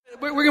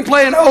We're going to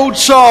play an old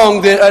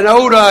song, an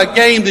old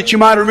game that you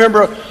might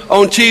remember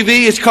on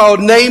TV. It's called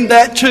Name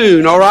That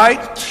Tune, all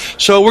right?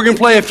 So we're going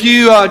to play a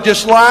few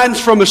just lines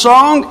from a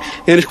song,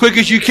 and as quick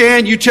as you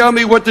can, you tell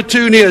me what the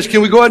tune is.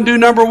 Can we go ahead and do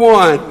number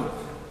one?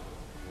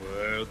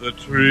 Where the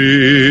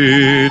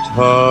treetops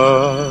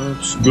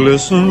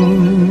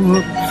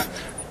glisten.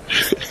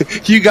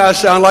 You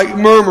guys sound like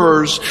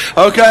murmurers.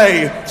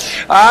 Okay.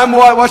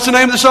 What's the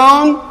name of the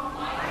song?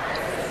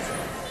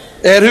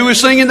 And who is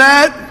singing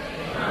that?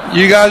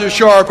 You guys are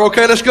sharp.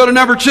 Okay, let's go to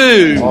number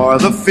two. O'er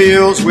the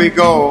fields we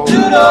go,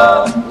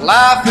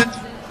 laughing.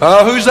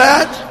 Who's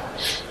that?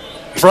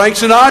 Frank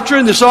Sinatra,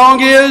 and the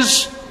song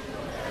is?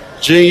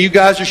 Gee, you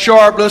guys are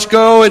sharp. Let's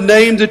go and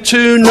name the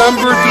tune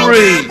number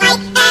three.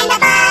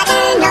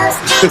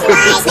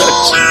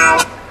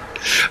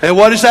 And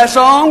what is that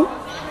song?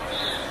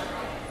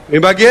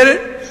 Anybody get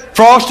it?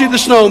 Frosty the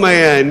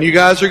Snowman. You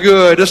guys are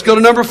good. Let's go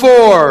to number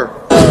four.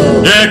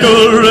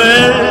 Decorations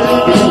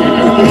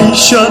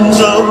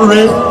of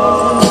red.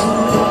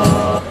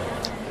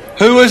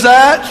 Who was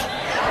that?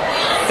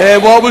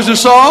 And what was the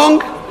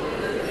song?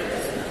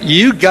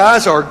 You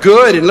guys are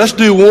good. And let's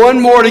do one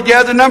more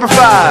together. Number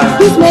five.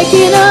 Who's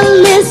making a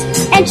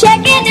list and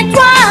checking it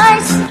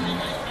twice?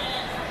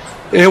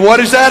 And what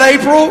is that,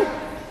 April?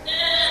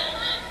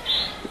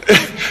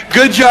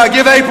 Good job.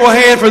 Give April a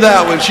hand for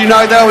that one. She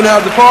knocked that one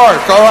out of the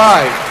park. All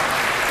right.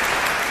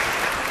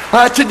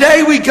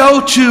 Today we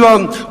go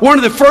to one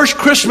of the first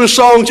Christmas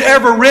songs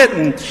ever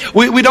written.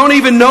 We don't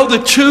even know the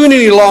tune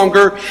any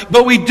longer,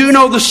 but we do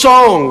know the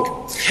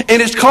song.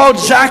 And it's called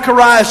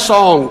Zechariah's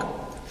Song.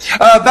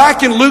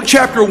 Back in Luke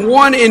chapter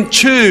 1 and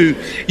 2,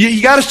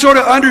 you got to sort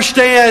of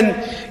understand,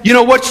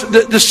 what's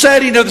the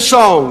setting of the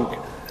song.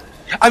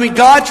 I mean,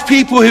 God's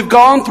people have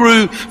gone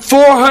through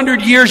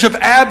 400 years of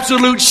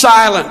absolute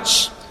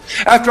silence.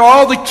 After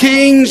all the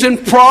kings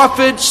and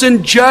prophets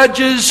and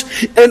judges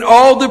and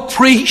all the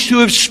priests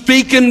who've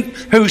spoken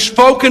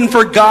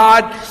for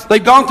God,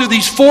 they've gone through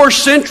these 4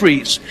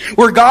 centuries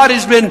where God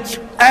has been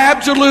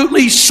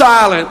absolutely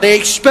silent. They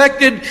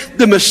expected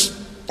the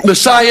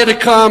Messiah to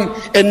come,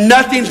 and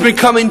nothing's been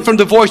coming from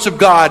the voice of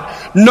God.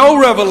 No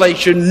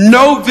revelation,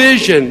 no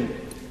vision.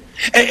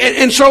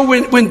 And so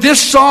when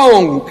this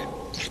song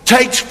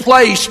takes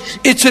place,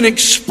 it's an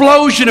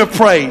explosion of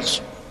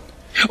praise.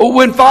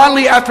 When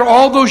finally, after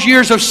all those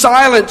years of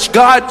silence,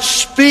 God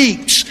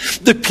speaks,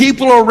 the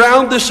people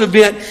around this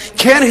event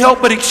can't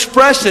help but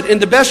express it.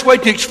 And the best way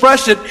to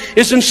express it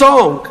is in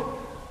song.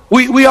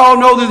 We all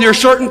know that there are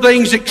certain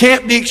things that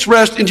can't be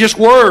expressed in just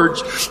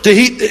words. To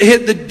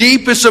hit the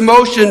deepest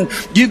emotion,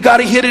 you've got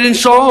to hit it in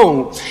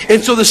song.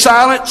 And so the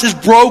silence is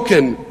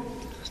broken.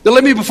 Now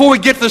before we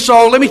get to the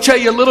song, let me tell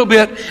you a little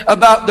bit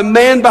about the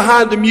man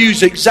behind the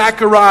music,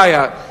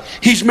 Zechariah.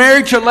 He's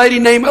married to a lady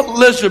named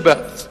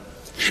Elizabeth.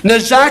 Now,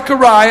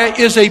 Zechariah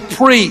is a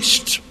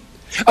priest.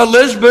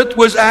 Elizabeth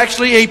was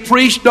actually a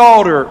priest's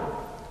daughter.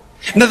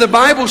 Now, the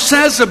Bible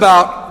says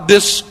about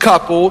this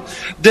couple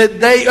that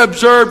they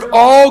observed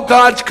all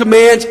God's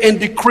commands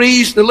and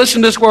decrees. Now,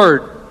 listen to this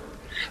word.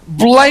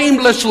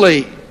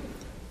 Blamelessly.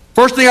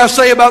 First thing I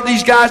say about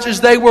these guys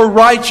is they were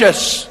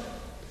righteous.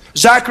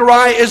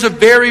 Zechariah is a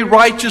very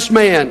righteous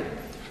man.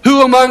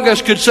 Who among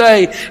us could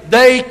say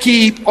they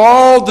keep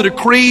all the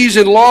decrees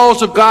and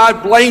laws of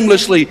God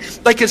blamelessly?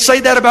 They could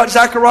say that about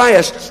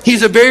Zacharias.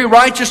 He's a very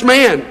righteous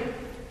man.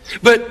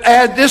 But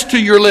add this to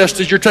your list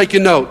as you're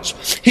taking notes.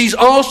 He's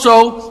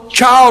also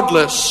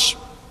childless.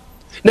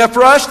 Now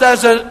for us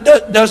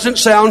that doesn't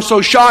sound so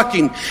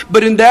shocking.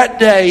 But in that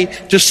day,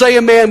 to say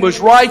a man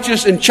was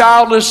righteous and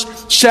childless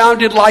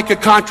sounded like a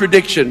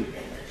contradiction.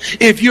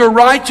 If you're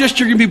righteous,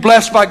 you're going to be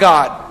blessed by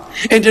God.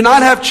 And to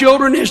not have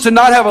children is to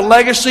not have a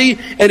legacy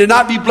and to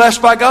not be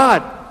blessed by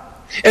God.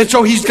 And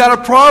so he's got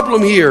a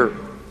problem here.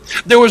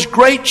 There was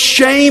great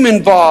shame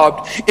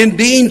involved in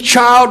being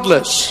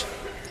childless.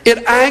 It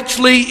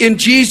actually, in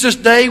Jesus'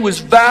 day, was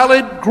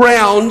valid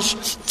grounds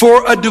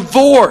for a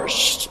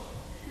divorce.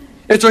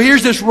 And so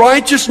here's this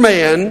righteous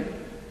man,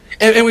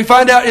 and we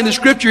find out in the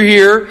scripture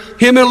here,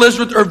 him and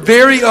Elizabeth are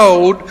very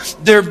old.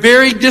 They're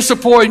very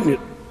disappointed.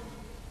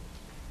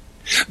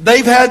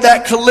 They've had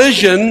that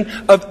collision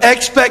of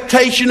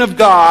expectation of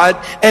God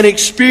and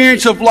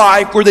experience of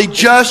life where they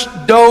just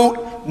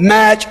don't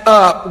match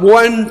up.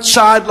 One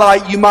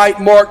sidelight you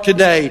might mark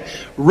today.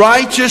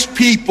 Righteous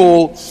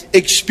people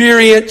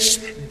experience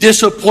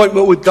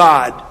disappointment with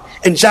God.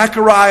 And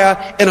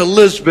Zechariah and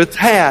Elizabeth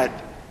had.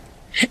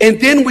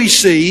 And then we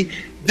see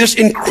this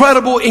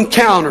incredible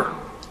encounter.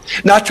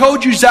 Now I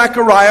told you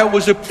Zechariah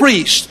was a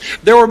priest.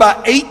 There were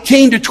about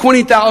 18 to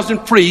 20,000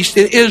 priests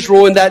in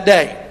Israel in that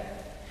day.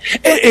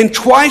 And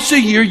twice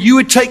a year, you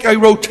would take a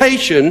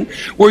rotation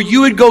where you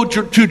would go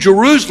to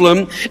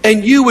Jerusalem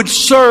and you would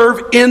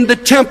serve in the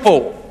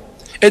temple.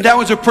 And that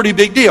was a pretty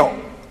big deal.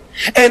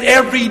 And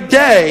every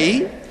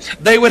day,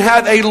 they would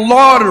have a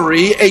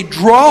lottery, a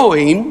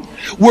drawing,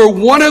 where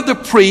one of the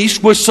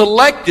priests was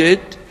selected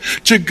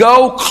to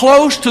go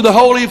close to the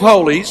Holy of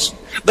Holies.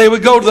 They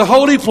would go to the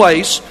holy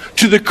place,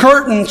 to the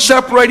curtain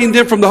separating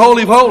them from the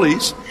Holy of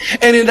Holies.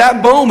 And in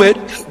that moment,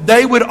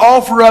 they would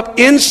offer up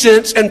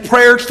incense and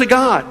prayers to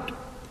God.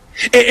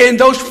 And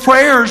those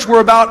prayers were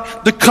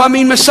about the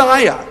coming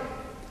Messiah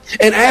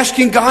and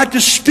asking God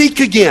to speak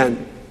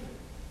again.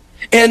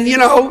 And you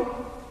know,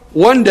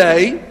 one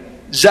day,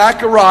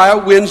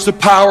 Zechariah wins the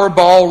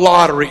Powerball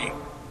lottery.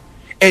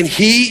 And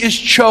he is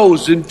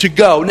chosen to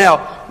go.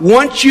 Now,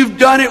 once you've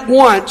done it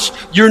once,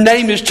 your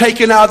name is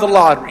taken out of the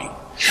lottery.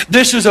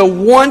 This is a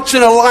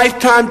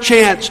once-in-a-lifetime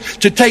chance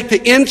to take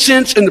the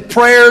incense and the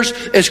prayers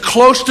as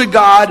close to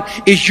God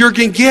as you're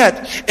going to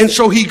get. And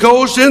so he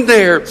goes in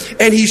there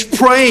and he's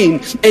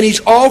praying and he's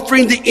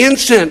offering the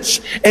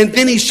incense. And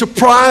then he's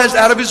surprised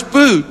out of his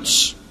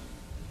boots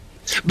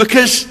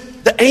because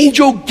the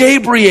angel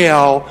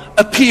Gabriel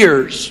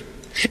appears.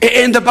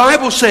 And the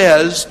Bible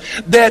says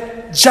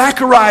that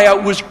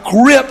Zechariah was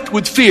gripped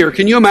with fear.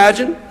 Can you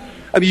imagine?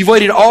 I mean, you've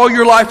waited all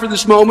your life for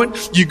this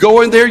moment. You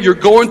go in there, you're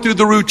going through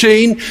the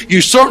routine.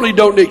 You certainly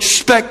don't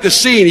expect to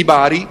see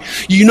anybody.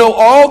 You know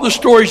all the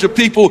stories of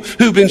people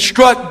who've been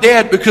struck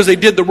dead because they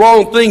did the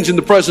wrong things in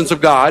the presence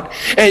of God.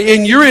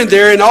 And you're in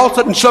there, and all of a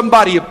sudden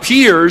somebody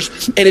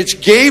appears, and it's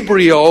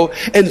Gabriel,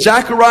 and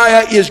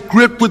Zechariah is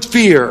gripped with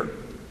fear.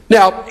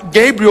 Now,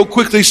 Gabriel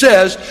quickly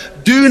says,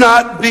 "Do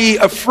not be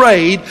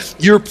afraid.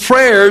 Your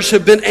prayers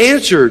have been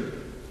answered."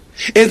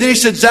 And then he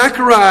said,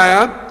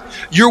 "Zechariah,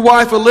 your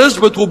wife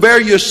Elizabeth will bear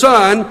you a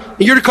son,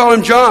 and you're to call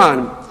him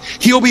John.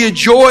 He'll be a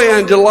joy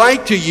and a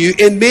delight to you,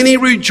 and many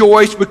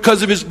rejoice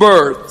because of his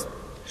birth.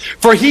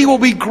 For he will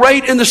be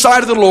great in the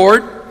sight of the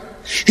Lord.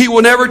 He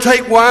will never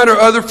take wine or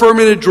other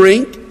fermented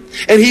drink,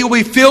 and he will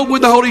be filled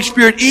with the Holy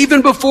Spirit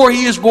even before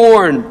he is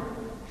born.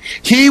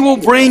 He will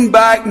bring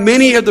back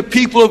many of the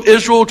people of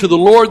Israel to the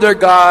Lord their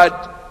God,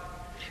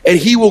 and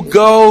he will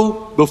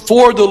go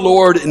before the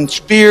Lord in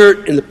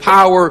spirit and the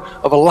power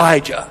of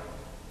Elijah."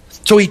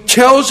 So he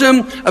tells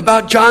him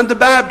about John the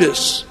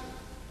Baptist.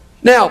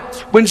 Now,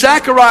 when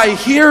Zechariah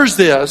hears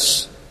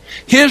this,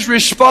 his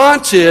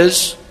response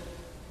is,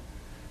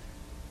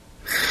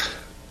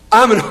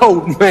 "I'm an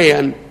old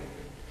man.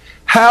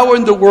 How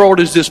in the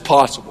world is this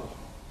possible?"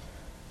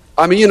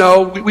 I mean, you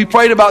know, we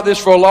prayed about this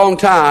for a long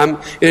time,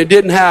 and it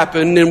didn't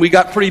happen, and we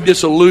got pretty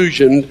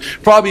disillusioned,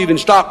 probably even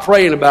stopped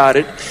praying about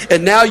it.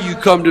 And now you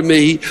come to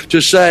me to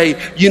say,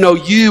 you know,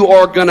 you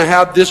are going to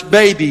have this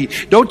baby.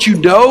 Don't you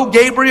know,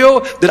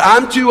 Gabriel, that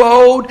I'm too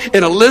old?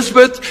 And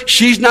Elizabeth,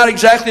 she's not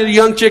exactly a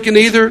young chicken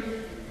either.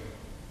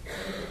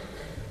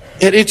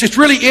 And it's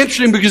really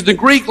interesting because the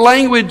Greek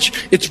language,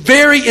 it's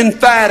very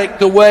emphatic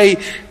the way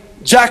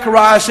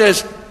Zechariah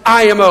says,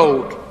 "I am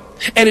old."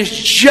 And it's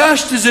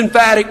just as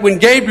emphatic when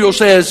Gabriel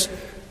says,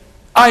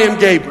 "I am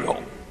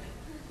Gabriel."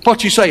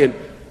 What's he saying?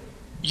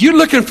 You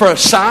looking for a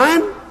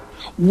sign?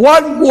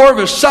 What more of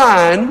a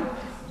sign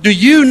do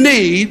you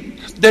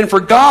need than for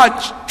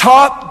God's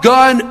Top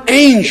Gun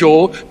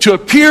angel to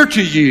appear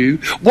to you?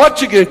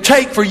 What's it going to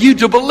take for you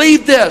to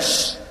believe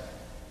this?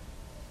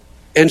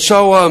 And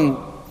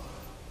so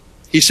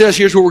he says,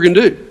 here's what we're going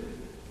to do.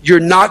 You're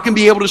not going to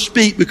be able to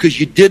speak because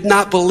you did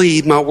not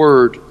believe my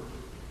word.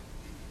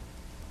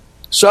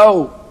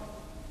 So,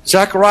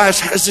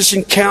 Zacharias has this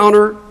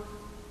encounter.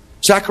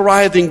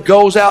 Zechariah then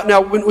goes out.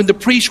 Now, when the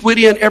priest went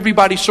in,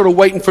 everybody's sort of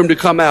waiting for him to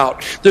come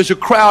out. There's a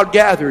crowd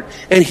gathered,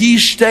 and he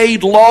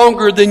stayed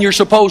longer than you're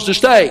supposed to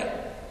stay.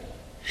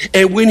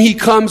 And when he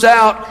comes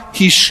out,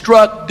 he's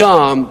struck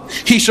dumb.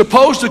 He's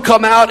supposed to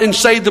come out and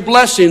say the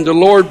blessing. The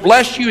Lord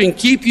bless you and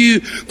keep you.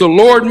 The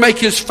Lord make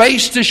his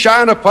face to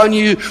shine upon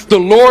you. The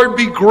Lord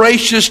be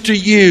gracious to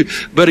you.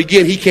 But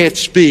again, he can't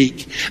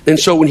speak. And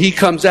so when he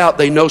comes out,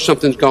 they know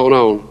something's going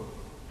on.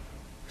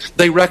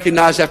 They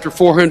recognize after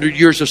 400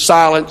 years of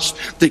silence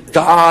that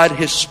God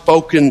has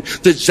spoken,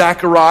 that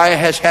Zechariah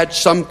has had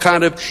some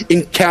kind of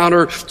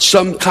encounter,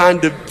 some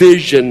kind of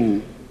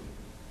vision.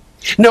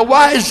 Now,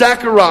 why is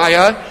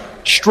Zechariah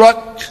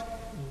struck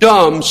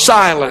dumb,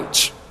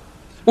 silent?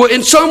 Well,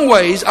 in some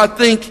ways, I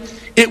think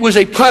it was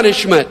a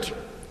punishment.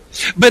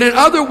 But in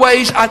other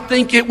ways, I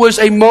think it was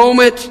a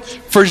moment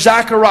for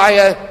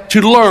Zechariah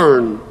to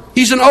learn.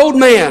 He's an old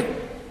man,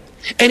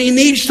 and he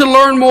needs to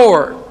learn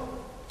more.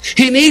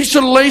 He needs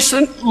to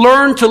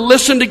learn to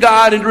listen to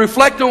God and to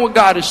reflect on what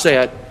God has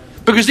said.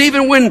 Because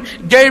even when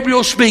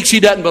Gabriel speaks, he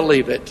doesn't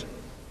believe it.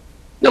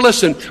 Now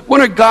listen,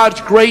 one of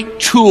God's great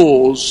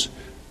tools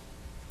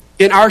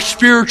in our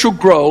spiritual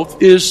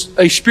growth is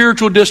a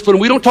spiritual discipline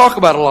we don't talk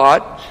about a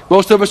lot.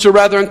 Most of us are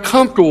rather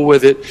uncomfortable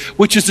with it,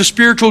 which is the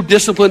spiritual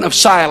discipline of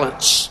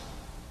silence.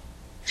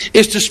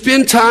 It's to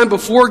spend time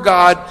before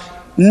God,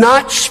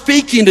 not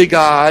speaking to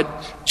God,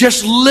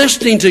 just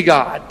listening to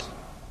God.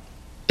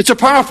 It's a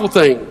powerful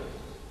thing.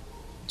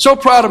 So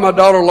proud of my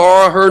daughter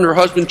Laura. Her and her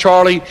husband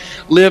Charlie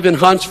live in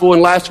Huntsville,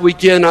 and last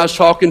weekend I was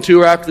talking to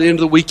her after the end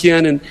of the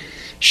weekend, and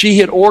she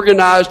had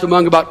organized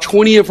among about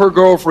 20 of her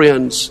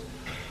girlfriends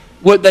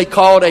what they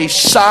called a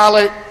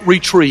silent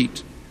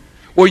retreat,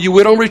 where you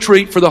went on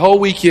retreat for the whole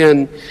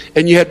weekend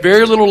and you had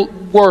very little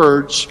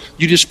words.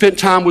 You just spent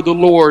time with the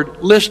Lord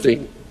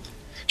listening.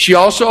 She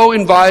also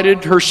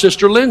invited her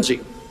sister Lindsay,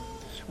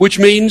 which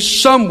means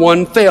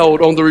someone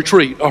failed on the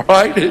retreat, all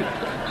right?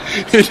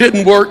 It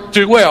didn't work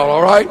too well,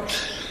 all right?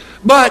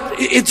 But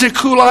it's a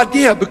cool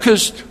idea,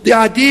 because the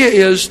idea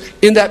is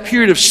in that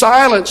period of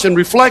silence and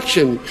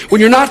reflection,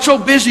 when you're not so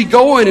busy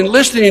going and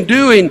listening and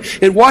doing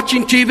and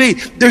watching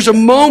TV, there's a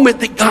moment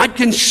that God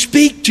can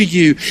speak to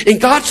you. And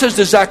God says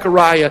to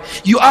Zechariah,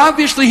 you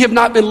obviously have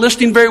not been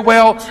listening very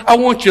well. I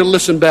want you to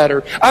listen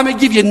better. I'm going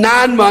to give you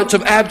 9 months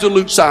of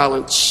absolute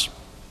silence.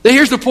 Now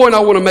here's the point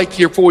I want to make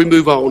here before we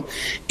move on.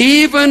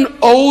 Even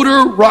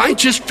older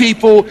righteous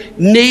people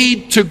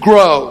need to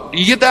grow. Do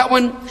you get that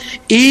one?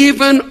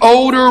 Even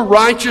older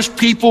righteous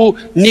people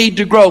need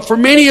to grow. For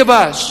many of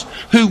us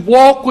who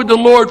walk with the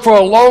Lord for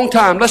a long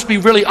time, let's be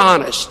really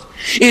honest,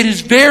 it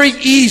is very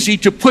easy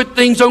to put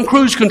things on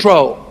cruise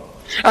control.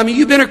 I mean,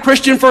 you've been a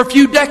Christian for a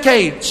few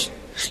decades.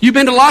 You've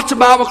been to lots of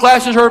Bible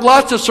classes, heard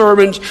lots of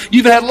sermons.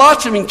 You've had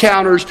lots of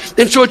encounters.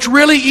 And so it's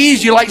really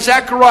easy, like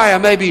Zechariah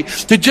maybe,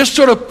 to just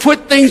sort of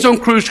put things on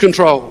cruise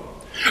control.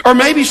 Or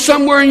maybe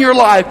somewhere in your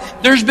life,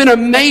 there's been a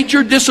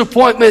major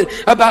disappointment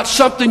about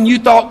something you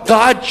thought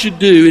God should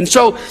do. And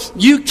so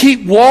you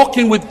keep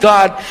walking with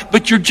God,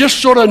 but you're just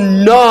sort of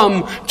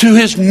numb to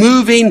His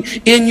moving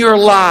in your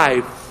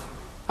life.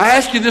 I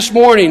ask you this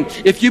morning,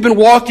 if you've been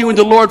walking with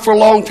the Lord for a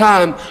long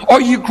time,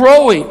 are you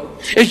growing?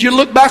 As you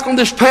look back on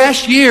this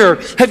past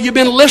year, have you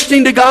been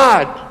listening to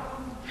God?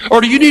 Or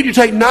do you need to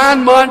take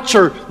 9 months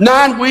or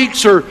 9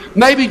 weeks or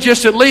maybe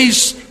just at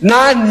least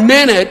 9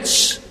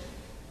 minutes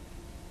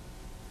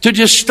to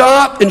just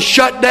stop and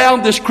shut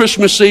down this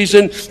Christmas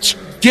season,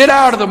 get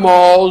out of the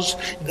malls,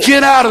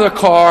 get out of the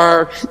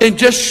car, and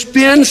just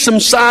spend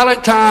some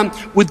silent time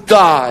with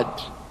God?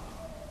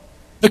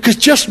 Because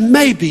just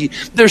maybe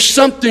there's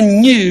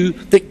something new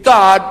that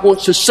God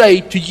wants to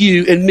say to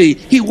you and me.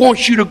 He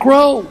wants you to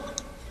grow.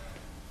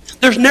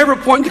 There's never a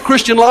point in the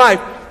Christian life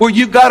where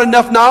you've got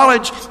enough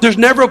knowledge. There's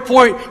never a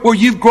point where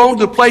you've grown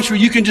to the place where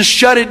you can just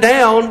shut it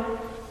down.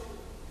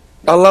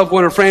 I love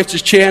one of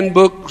Francis Chan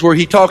books where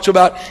he talks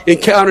about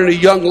encountering a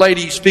young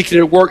lady speaking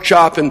at a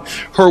workshop, and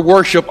her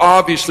worship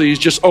obviously is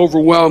just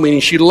overwhelming.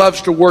 She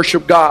loves to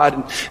worship God.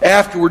 And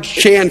afterwards,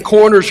 Chan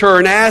corners her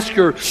and asks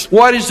her,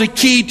 what is the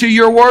key to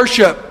your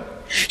worship?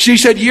 She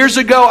said, years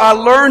ago, I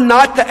learned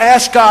not to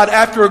ask God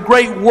after a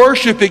great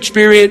worship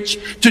experience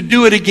to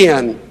do it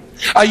again.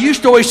 I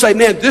used to always say,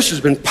 man, this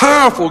has been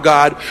powerful,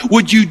 God.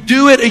 Would you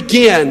do it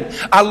again?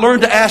 I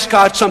learned to ask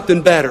God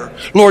something better.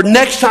 Lord,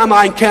 next time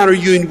I encounter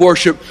you in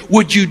worship,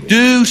 would you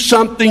do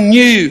something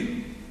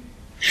new?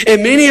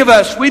 And many of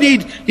us, we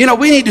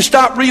need to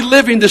stop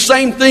reliving the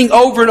same thing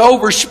over and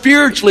over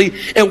spiritually,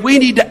 and we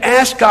need to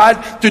ask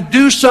God to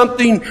do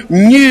something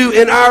new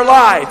in our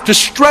life, to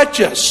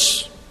stretch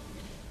us.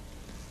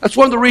 That's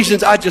one of the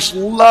reasons I just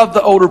love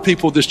the older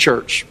people of this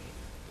church.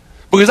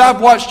 Because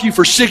I've watched you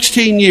for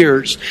 16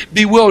 years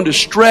be willing to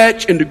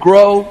stretch and to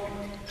grow,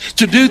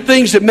 to do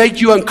things that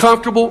make you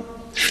uncomfortable,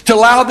 to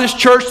allow this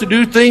church to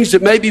do things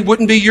that maybe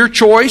wouldn't be your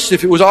choice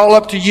if it was all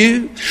up to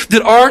you,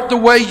 that aren't the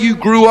way you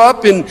grew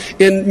up in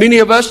many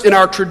of us in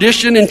our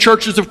tradition in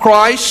churches of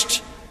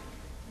Christ.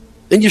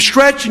 And you've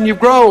stretched and you've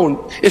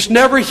grown. It's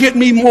never hit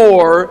me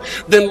more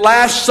than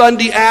last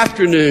Sunday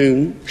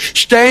afternoon,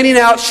 standing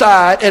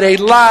outside at a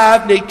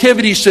live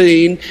nativity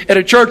scene at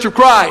a Church of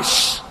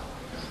Christ.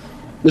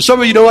 Now,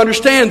 some of you don't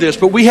understand this,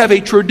 but we have a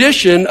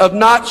tradition of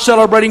not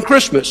celebrating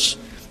Christmas.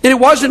 And it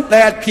wasn't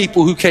bad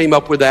people who came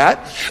up with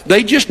that.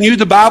 They just knew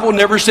the Bible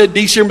never said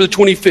December the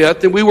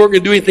 25th, and we weren't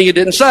going to do anything it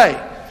didn't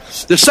say.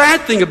 The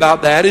sad thing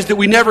about that is that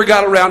we never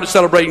got around to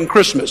celebrating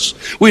Christmas.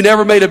 We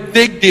never made a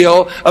big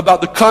deal about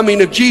the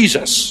coming of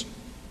Jesus.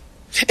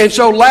 And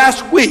so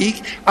last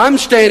week, I'm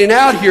standing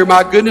out here,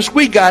 my goodness,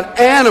 we got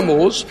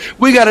animals,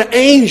 we got an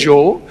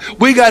angel,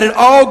 we got it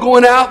all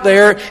going out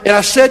there. And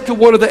I said to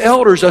one of the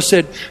elders, I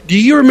said, do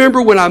you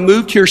remember when I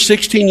moved here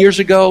 16 years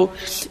ago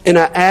and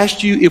I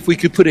asked you if we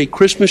could put a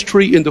Christmas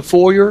tree in the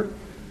foyer?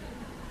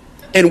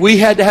 And we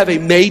had to have a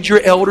major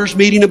elders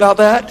meeting about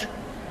that?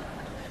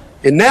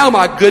 And now,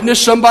 my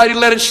goodness, somebody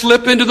let it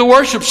slip into the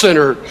worship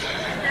center.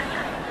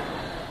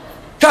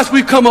 Because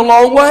we've come a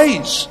long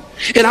ways.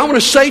 And I want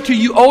to say to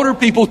you older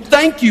people,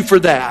 thank you for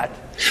that.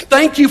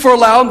 Thank you for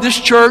allowing this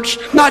church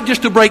not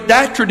just to break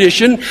that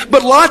tradition,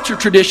 but lots of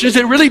traditions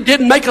that really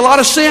didn't make a lot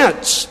of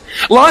sense.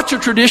 Lots of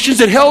traditions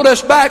that held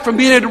us back from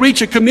being able to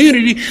reach a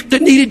community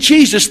that needed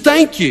Jesus.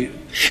 Thank you.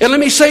 And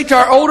let me say to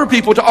our older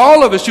people, to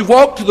all of us who've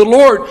walked with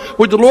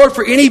the Lord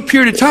for any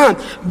period of time,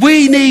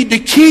 we need to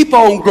keep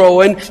on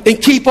growing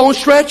and keep on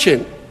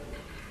stretching.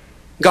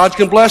 God's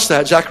going to bless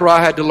that.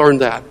 Zechariah had to learn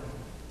that.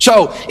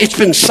 So it's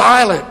been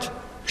silent.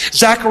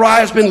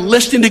 Zechariah has been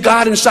listening to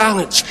God in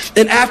silence.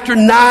 And after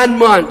 9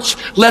 months,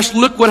 let's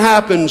look what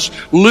happens.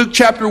 Luke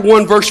chapter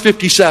 1, verse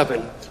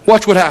 57.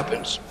 Watch what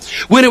happens.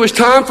 When it was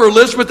time for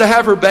Elizabeth to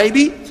have her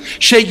baby,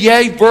 she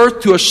gave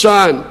birth to a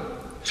son.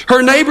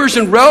 Her neighbors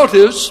and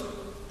relatives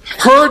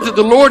heard that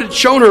the Lord had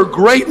shown her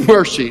great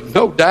mercy,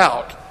 no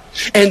doubt,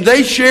 and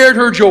they shared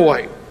her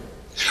joy.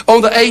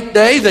 On the 8th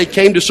day, they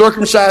came to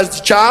circumcise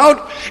the child,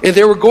 and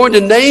they were going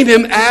to name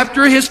him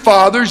after his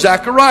father,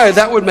 Zechariah.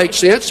 That would make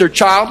sense. They're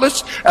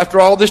childless after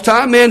all this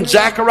time. Man,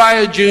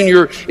 Zechariah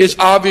Jr. is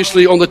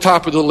obviously on the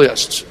top of the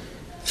list.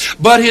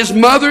 But his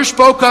mother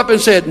spoke up and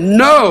said,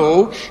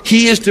 no,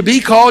 he is to be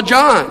called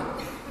John.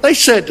 They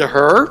said to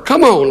her,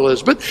 come on,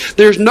 Elizabeth,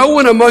 there's no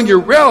one among your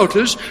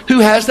relatives who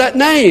has that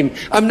name.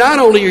 Not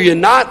only are you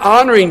not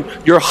honoring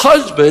your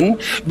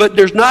husband, but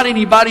there's not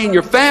anybody in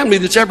your family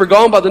that's ever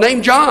gone by the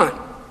name John.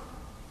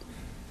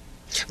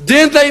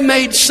 Then they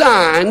made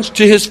signs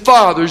to his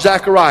father,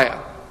 Zechariah,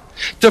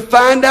 to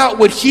find out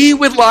what he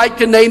would like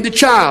to name the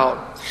child.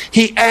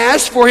 He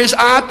asked for his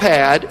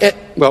iPad.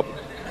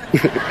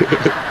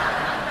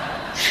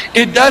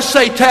 It does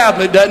say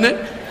tablet, doesn't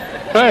it?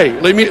 Hey,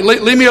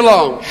 leave me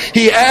alone.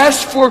 He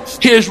asked for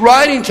his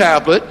writing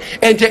tablet,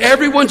 and to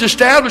everyone's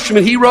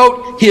establishment, he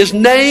wrote, his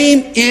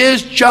name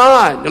is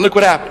John. Now look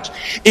what happens.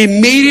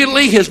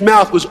 Immediately his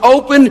mouth was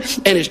opened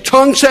and his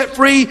tongue set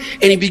free,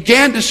 and he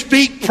began to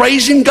speak,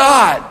 praising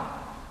God.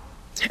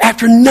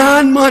 After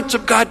 9 months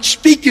of God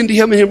speaking to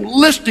him and him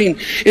listening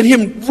and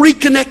him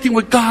reconnecting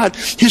with God,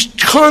 his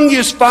tongue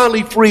is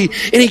finally free,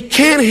 and he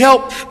can't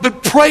help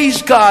but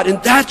praise God.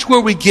 And that's where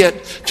we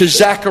get to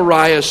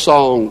Zechariah's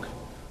song.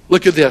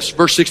 Look at this,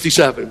 verse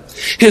 67.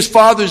 His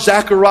father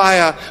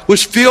Zechariah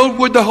was filled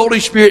with the Holy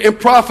Spirit and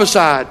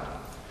prophesied,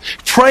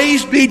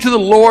 praise be to the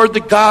Lord, the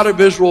God of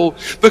Israel,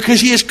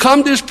 because he has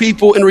come to his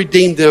people and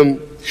redeemed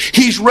them.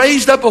 He's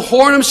raised up a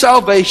horn of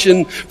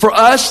salvation for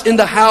us in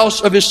the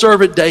house of his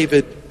servant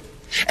David,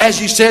 as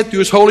he said through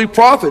his holy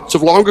prophets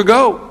of long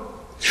ago.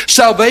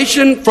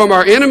 Salvation from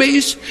our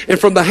enemies and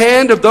from the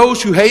hand of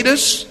those who hate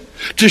us,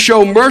 to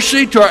show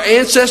mercy to our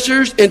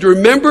ancestors and to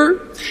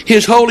remember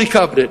his holy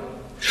covenant.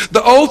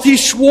 The oath he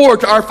swore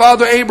to our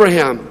father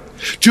Abraham,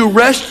 to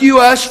rescue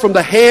us from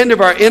the hand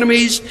of our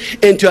enemies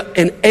and to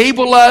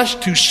enable us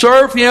to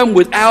serve him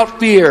without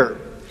fear,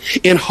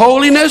 in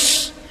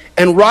holiness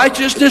and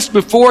righteousness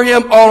before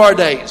him all our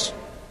days.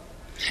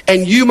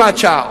 And you, my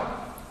child,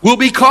 will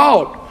be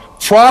called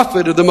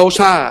prophet of the Most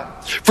High,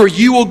 for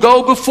you will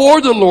go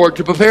before the Lord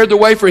to prepare the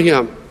way for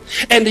him,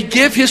 and to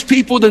give his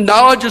people the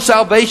knowledge of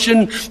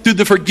salvation through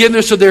the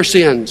forgiveness of their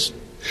sins,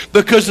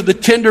 because of the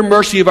tender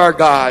mercy of our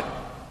God,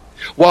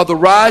 while the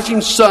rising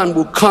sun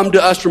will come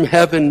to us from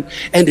heaven,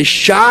 and to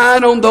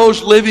shine on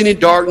those living in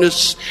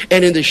darkness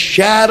and in the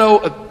shadow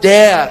of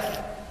death,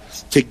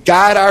 to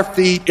guide our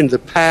feet into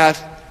the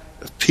path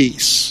of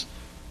peace.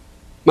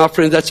 My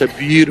friend, that's a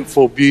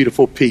beautiful,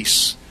 beautiful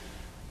piece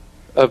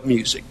of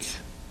music.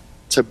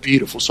 It's a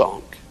beautiful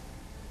song.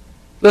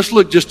 Let's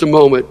look just a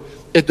moment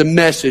at the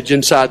message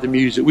inside the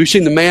music. We've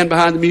seen the man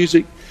behind the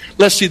music.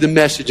 Let's see the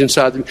message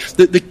inside the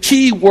music. The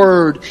key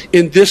word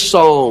in this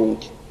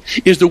song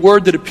is the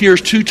word that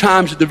appears 2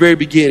 times at the very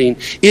beginning.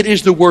 It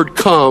is the word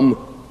come.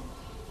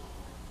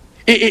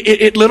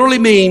 It literally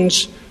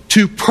means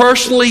to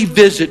personally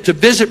visit, to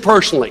visit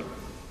personally.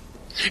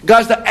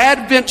 Guys, the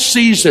Advent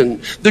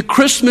season, the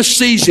Christmas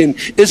season,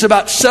 is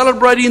about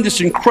celebrating this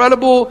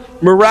incredible,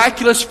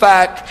 miraculous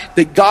fact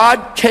that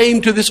God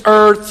came to this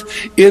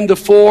earth in the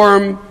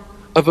form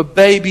of a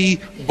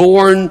baby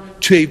born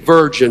to a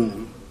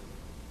virgin.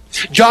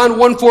 John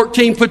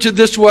 1:14 puts it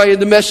this way in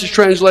the Message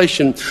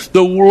translation: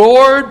 the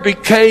Lord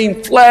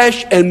became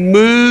flesh and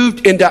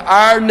moved into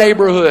our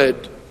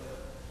neighborhood.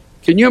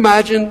 Can you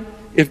imagine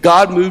if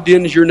God moved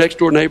in as your next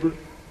door neighbor?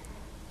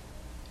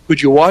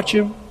 Would you watch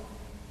him?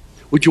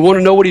 Would you want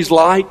to know what he's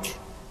like?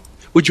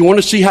 Would you want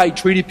to see how he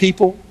treated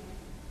people?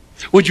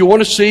 Would you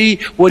want to see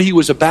what he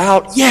was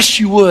about? Yes,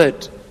 you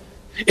would.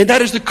 And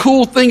that is the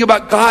cool thing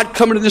about God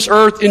coming to this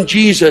earth in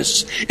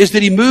Jesus, is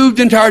that he moved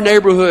into our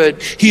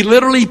neighborhood. He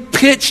literally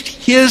pitched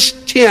his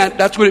tent,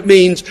 that's what it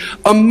means,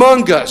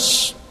 among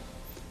us.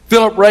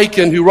 Philip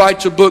Rakin, who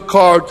writes a book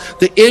called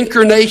The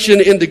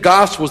Incarnation in the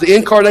Gospels, the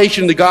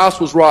Incarnation in the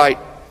Gospels, write,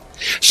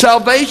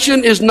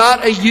 salvation is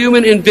not a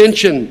human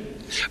invention,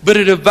 but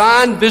a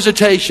divine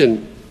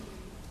visitation.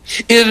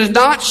 It is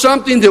not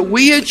something that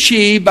we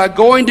achieve by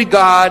going to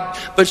God,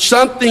 but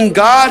something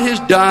God has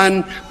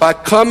done by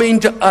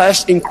coming to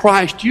us in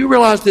Christ. Do you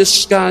realize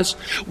this, guys?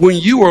 When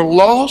you were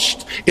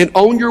lost and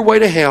on your way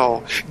to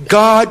hell,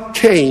 God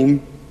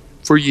came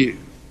for you.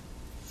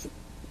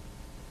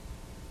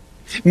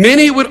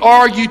 Many would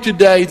argue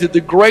today that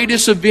the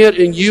greatest event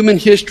in human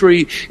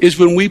history is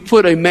when we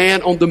put a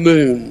man on the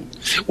moon,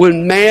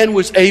 when man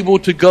was able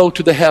to go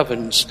to the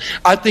heavens.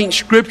 I think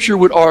Scripture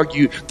would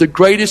argue the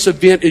greatest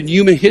event in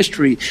human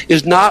history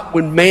is not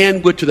when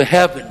man went to the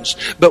heavens,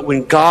 but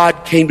when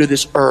God came to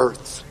this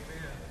earth.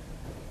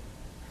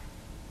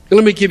 And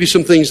let me give you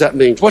some things that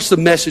means. What's the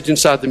message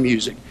inside the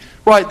music?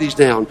 Write these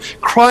down.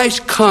 Christ's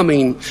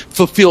coming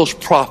fulfills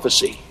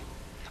prophecy.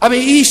 I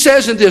mean, he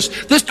says in this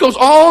goes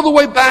all the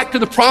way back to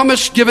the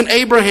promise given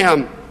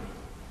Abraham.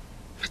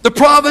 The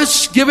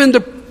promise given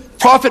to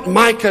prophet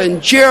Micah and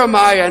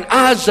Jeremiah and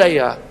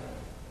Isaiah.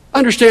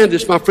 Understand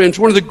this, my friends.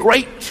 One of the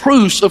great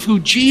proofs of who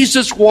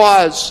Jesus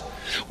was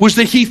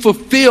that he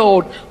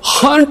fulfilled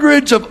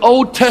hundreds of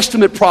Old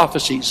Testament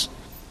prophecies.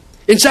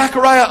 And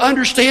Zechariah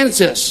understands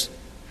this.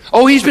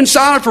 Oh, he's been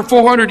silent for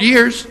 400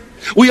 years.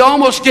 We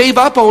almost gave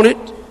up on it.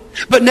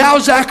 But now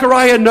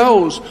Zechariah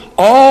knows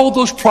all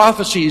those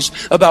prophecies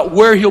about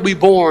where he'll be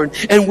born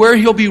and where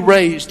he'll be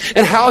raised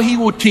and how he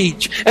will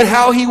teach and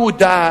how he will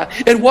die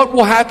and what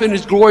will happen in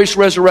his glorious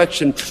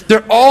resurrection.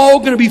 They're all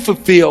going to be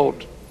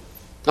fulfilled.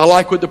 I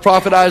like what the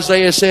prophet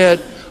Isaiah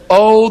said.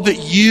 Oh, that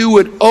you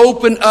would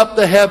open up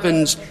the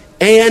heavens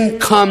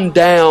and come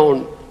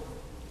down.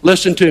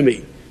 Listen to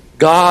me.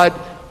 God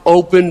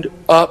opened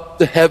up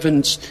the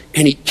heavens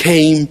and he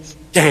came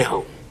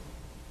down.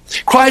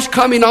 Christ's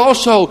coming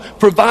also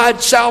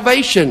provides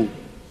salvation.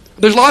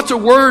 There's lots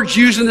of words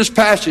used in this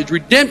passage.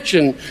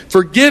 Redemption,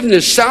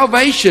 forgiveness,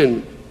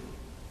 salvation.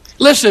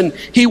 Listen,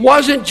 he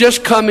wasn't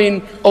just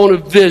coming on a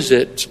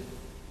visit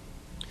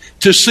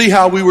to see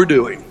how we were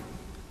doing.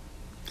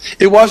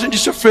 It wasn't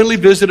just a friendly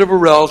visit of a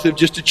relative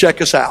just to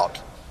check us out.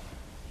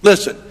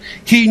 Listen,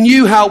 he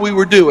knew how we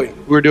were doing.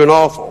 We were doing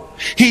awful.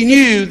 He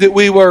knew that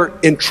we were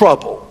in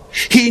trouble.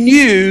 He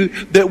knew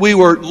that we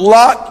were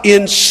locked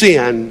in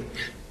sin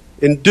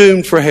and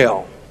doomed for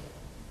hell.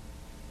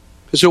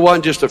 Because it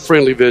wasn't just a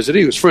friendly visit.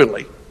 He was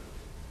friendly.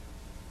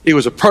 It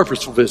was a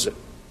purposeful visit.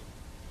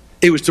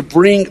 It was to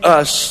bring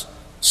us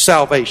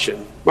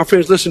salvation. My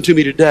friends, listen to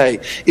me today.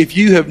 If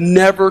you have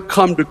never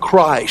come to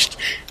Christ,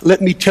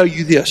 let me tell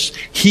you this.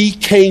 He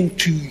came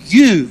to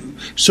you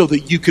so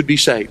that you could be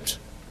saved.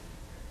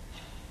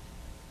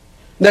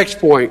 Next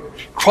point.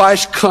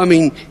 Christ's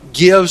coming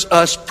gives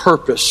us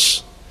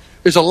purpose.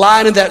 There's a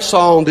line in that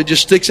song that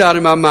just sticks out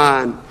in my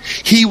mind.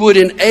 He would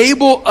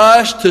enable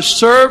us to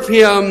serve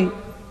him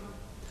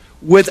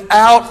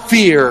without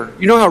fear.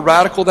 You know how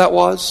radical that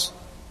was?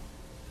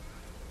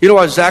 You know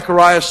why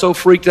Zechariah is so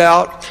freaked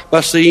out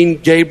by seeing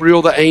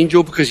Gabriel the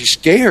angel? Because he's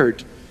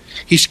scared.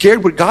 He's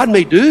scared what God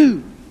may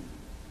do.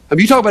 I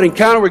mean, you talk about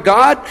encounter with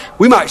God,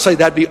 we might say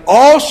that'd be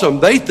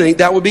awesome. They think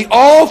that would be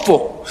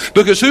awful.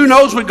 Because who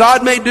knows what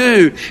God may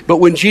do?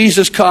 But when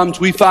Jesus comes,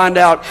 we find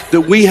out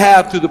that we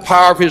have, through the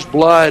power of his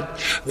blood,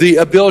 the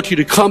ability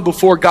to come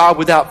before God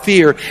without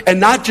fear. And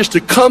not just to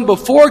come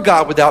before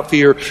God without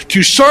fear,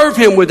 to serve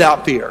him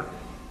without fear.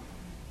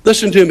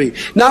 Listen to me.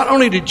 Not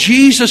only did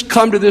Jesus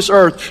come to this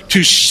earth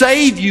to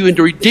save you and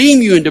to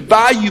redeem you and to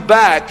buy you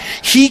back,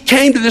 he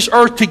came to this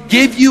earth to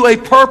give you a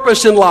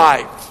purpose in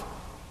life.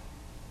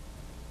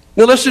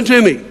 Now listen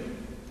to me.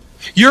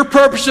 Your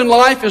purpose in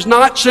life is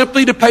not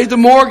simply to pay the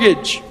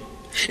mortgage.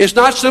 It's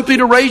not simply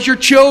to raise your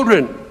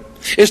children.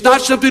 It's not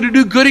simply to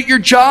do good at your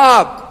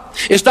job.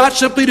 It's not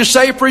simply to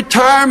save for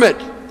retirement.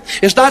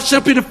 It's not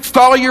simply to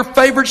follow your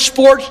favorite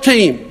sports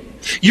team.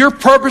 Your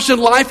purpose in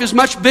life is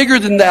much bigger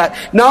than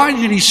that. Not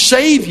only did he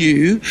save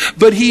you,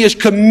 but he has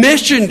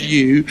commissioned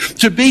you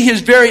to be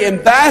his very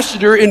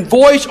ambassador and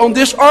voice on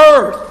this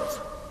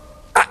earth.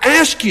 I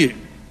ask you,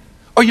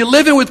 are you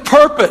living with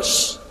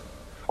purpose?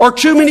 Or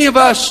too many of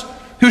us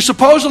who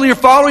supposedly are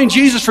following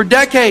Jesus for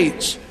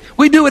decades,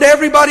 we do what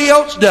everybody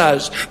else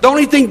does. The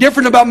only thing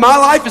different about my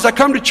life is I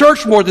come to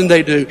church more than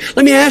they do.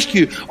 Let me ask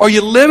you, are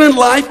you living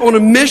life on a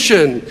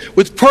mission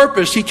with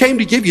purpose? He came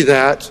to give you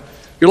that.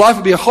 Your life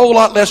would be a whole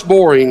lot less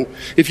boring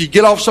if you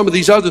get off some of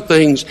these other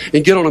things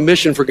and get on a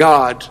mission for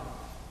God.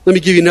 Let me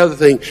give you another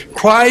thing.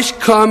 Christ's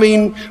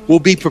coming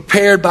will be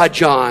prepared by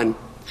John.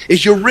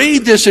 As you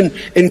read this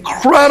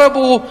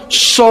incredible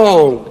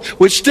song,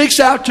 what sticks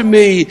out to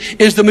me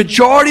is the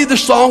majority of the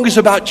song is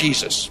about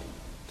Jesus.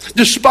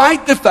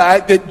 Despite the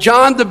fact that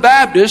John the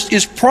Baptist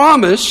is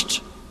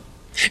promised,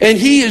 and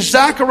he is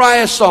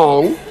Zechariah's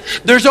song,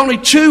 there's only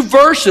 2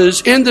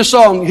 verses in the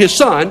song, his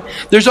son,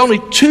 there's only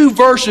 2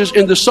 verses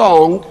in the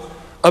song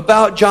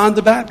about John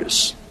the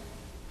Baptist.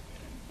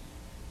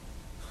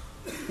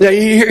 Now,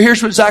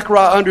 here's what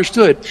Zechariah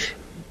understood.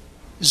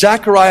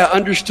 Zechariah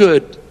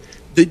understood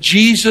that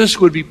Jesus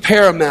would be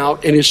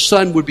paramount and his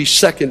son would be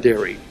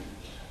secondary.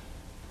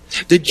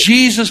 That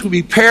Jesus would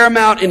be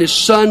paramount and his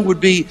son would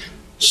be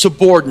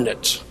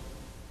subordinate.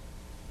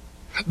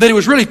 That it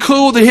was really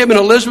cool that him and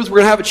Elizabeth were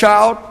going to have a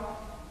child.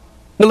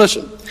 Now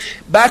listen,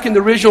 back in the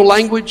original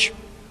language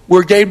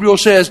where Gabriel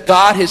says,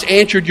 God has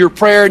answered your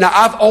prayer. Now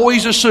I've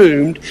always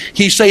assumed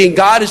he's saying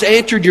God has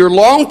answered your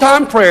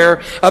long-time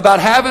prayer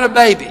about having a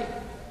baby.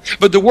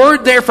 But the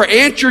word there for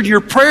answered your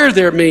prayer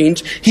there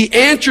means he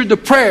answered the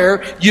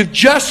prayer you've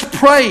just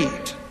prayed.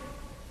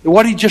 And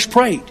what he just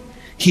prayed?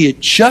 He had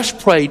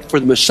just prayed for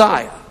the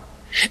Messiah.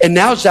 And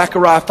now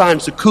Zechariah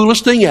finds the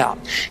coolest thing out.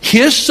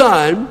 His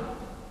son,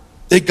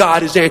 that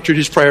God has answered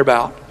his prayer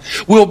about,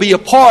 will be a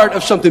part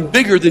of something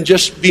bigger than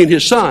just being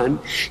his son.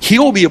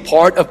 He'll be a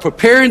part of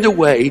preparing the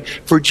way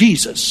for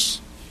Jesus.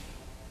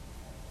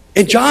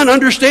 And John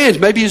understands.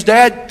 Maybe his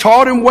dad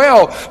taught him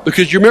well.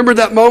 Because you remember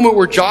that moment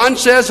where John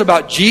says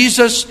about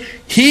Jesus,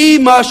 he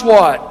must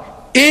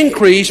what?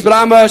 Increase, but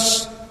I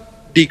must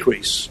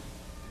decrease.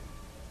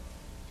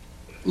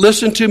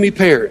 Listen to me,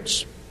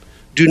 parents.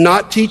 Do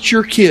not teach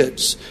your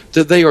kids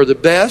that they are the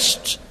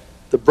best,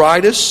 the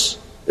brightest,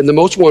 and the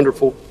most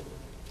wonderful.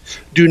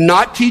 Do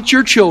not teach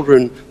your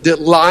children that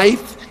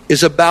life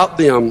is about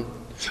them.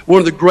 One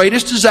of the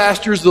greatest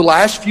disasters of the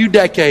last few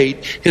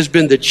decades has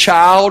been the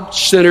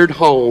child-centered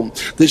home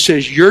that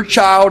says your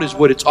child is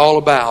what it's all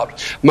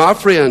about. My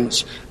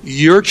friends,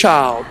 your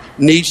child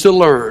needs to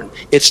learn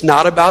it's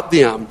not about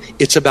them,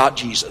 it's about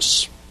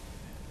Jesus.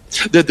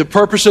 That the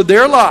purpose of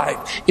their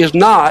life is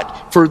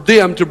not for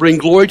them to bring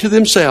glory to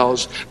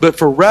themselves, but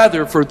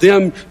rather for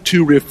them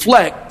to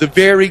reflect the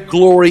very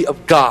glory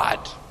of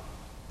God.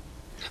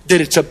 That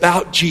it's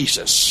about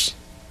Jesus.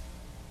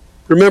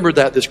 Remember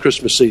that this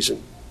Christmas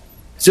season.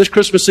 Is this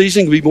Christmas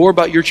season going to be more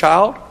about your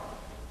child?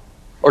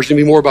 Or is it going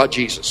to be more about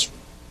Jesus?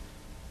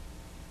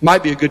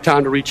 Might be a good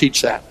time to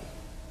reteach that.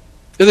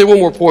 And then one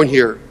more point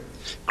here.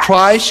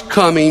 Christ's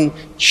coming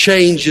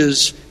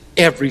changes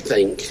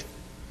everything.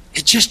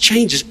 It just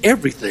changes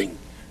everything.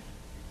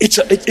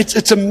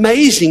 It's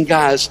amazing,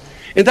 guys.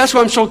 And that's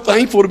why I'm so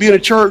thankful to be in a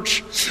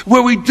church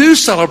where we do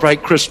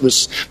celebrate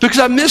Christmas. Because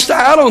I missed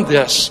out on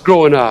this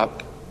growing up.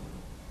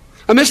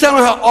 I missed out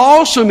on how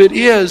awesome it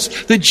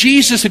is that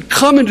Jesus had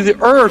come into the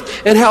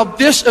earth and how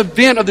this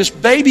event of this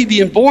baby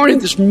being born in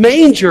this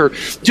manger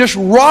just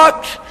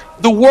rocked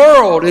the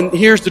world. And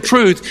here's the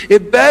truth.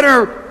 It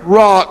better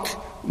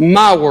rock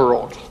my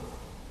world.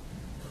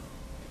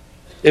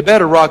 It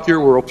better rock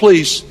your world.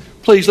 Please,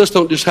 let's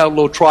don't just have a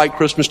little trite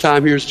Christmas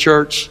time here as a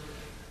church.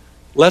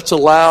 Let's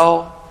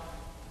allow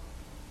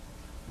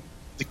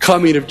the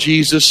coming of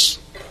Jesus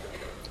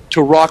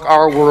to rock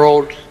our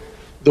world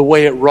the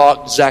way it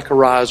rocked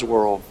Zechariah's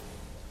world.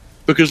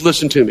 Because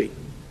listen to me.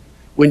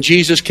 When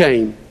Jesus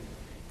came,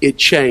 it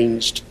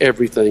changed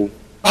everything.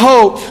 I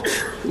hope,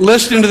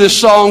 listening to this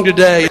song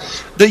today,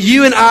 that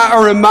you and I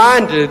are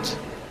reminded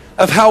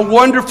of how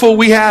wonderful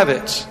we have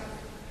it.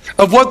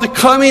 Of what the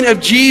coming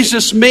of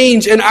Jesus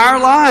means in our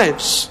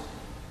lives.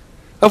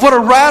 Of what a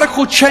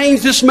radical change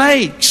this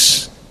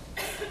makes.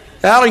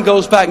 Alan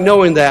goes back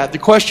knowing that. The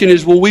question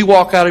is, will we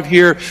walk out of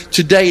here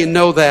today and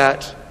know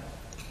that?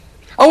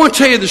 I want to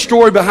tell you the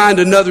story behind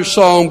another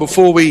song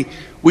before we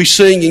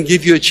sing and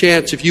give you a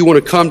chance if you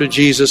want to come to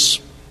Jesus.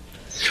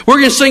 We're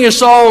going to sing a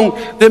song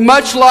that,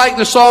 much like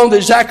the song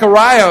that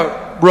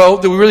Zechariah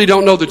wrote that we really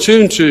don't know the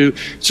tune to,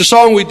 it's a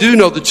song we do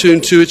know the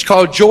tune to. It's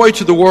called Joy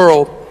to the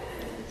World.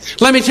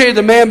 Let me tell you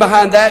the man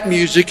behind that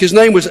music. His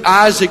name was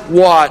Isaac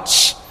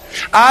Watts.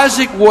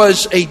 Isaac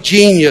was a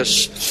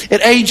genius.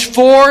 At age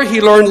 4,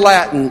 he learned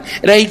Latin.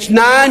 At age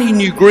 9, he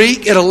knew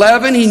Greek. At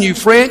 11, he knew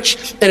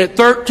French. And at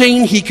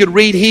 13, he could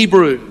read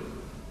Hebrew.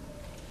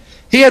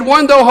 He had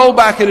one, though,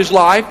 holdback in his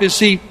life, is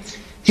he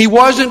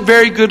wasn't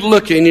very good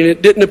looking, and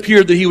it didn't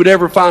appear that he would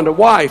ever find a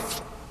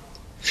wife.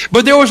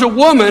 But there was a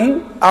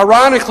woman,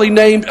 ironically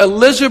named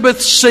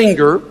Elizabeth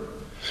Singer,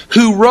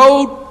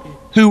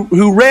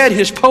 who read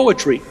his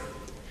poetry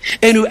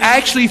and who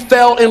actually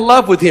fell in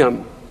love with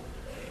him.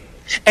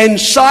 And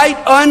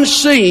sight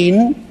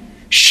unseen,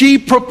 she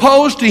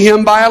proposed to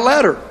him by a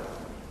letter.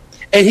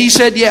 And he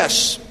said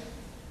yes.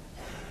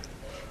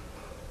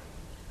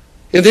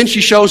 And then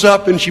she shows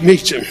up and she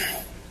meets him.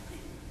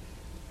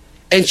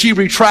 And she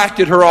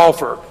retracted her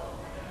offer.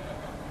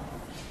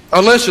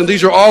 Now listen,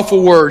 these are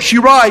awful words. She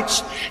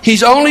writes,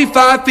 he's only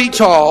 5 feet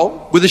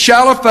tall, with a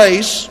shallow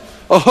face,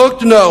 a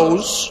hooked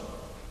nose,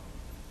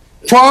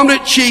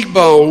 prominent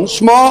cheekbones,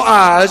 small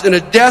eyes, and a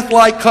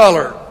death-like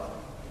color.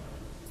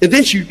 And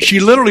then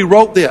she literally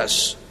wrote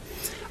this.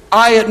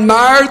 I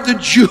admired the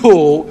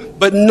jewel,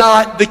 but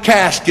not the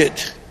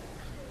casket.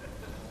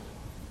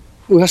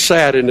 Well, that's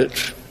sad, isn't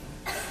it?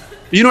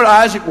 You know what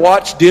Isaac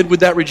Watts did with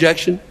that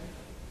rejection?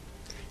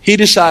 He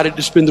decided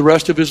to spend the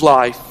rest of his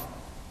life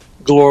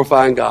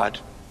glorifying God.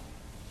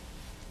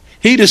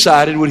 He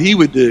decided what he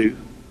would do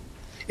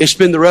is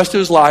spend the rest of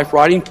his life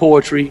writing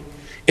poetry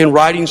and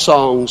writing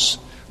songs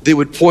that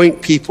would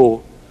point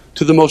people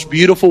to the most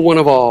beautiful one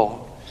of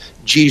all,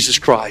 Jesus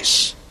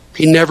Christ.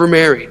 He never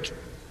married.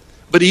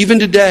 But even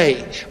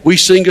today, we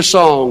sing a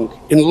song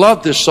and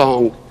love this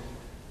song.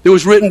 It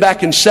was written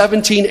back in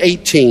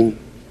 1718.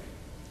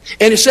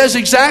 And it says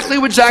exactly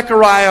what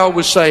Zechariah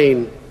was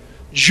saying.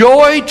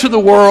 Joy to the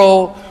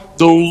world,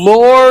 the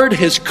Lord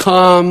has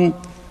come.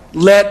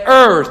 Let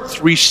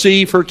earth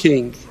receive her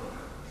King.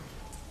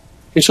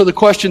 And so the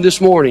question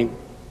this morning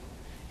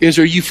is,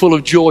 are you full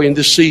of joy in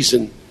this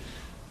season?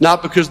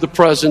 Not because of the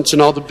presents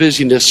and all the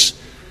busyness,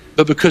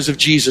 but because of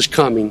Jesus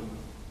coming.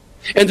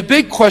 And the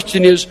big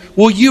question is,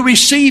 will you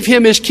receive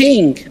him as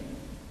King?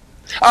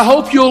 I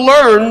hope you'll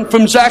learn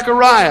from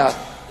Zechariah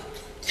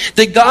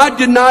that God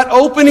did not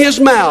open his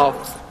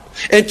mouth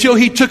until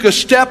he took a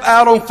step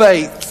out on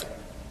faith.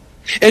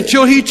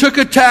 Until he took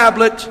a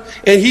tablet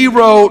and he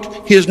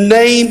wrote, his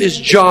name is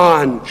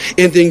John.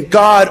 And then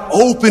God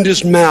opened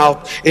his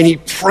mouth and he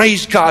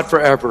praised God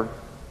forever.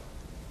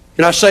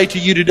 And I say to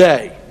you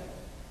today,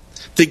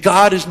 that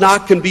God is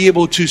not going to be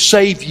able to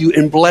save you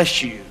and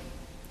bless you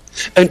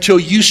until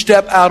you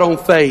step out on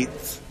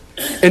faith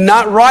and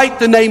not write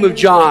the name of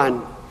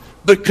John,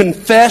 but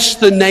confess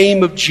the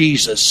name of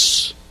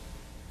Jesus.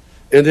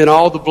 And then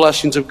all the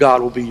blessings of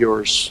God will be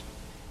yours.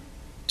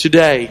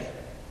 Today,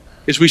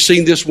 as we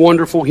sing this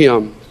wonderful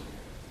hymn,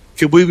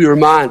 could we be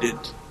reminded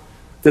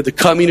that the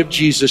coming of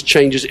Jesus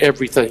changes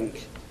everything.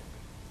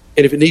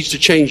 And if it needs to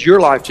change your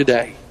life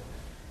today,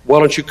 why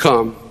don't you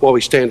come while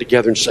we stand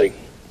together and sing?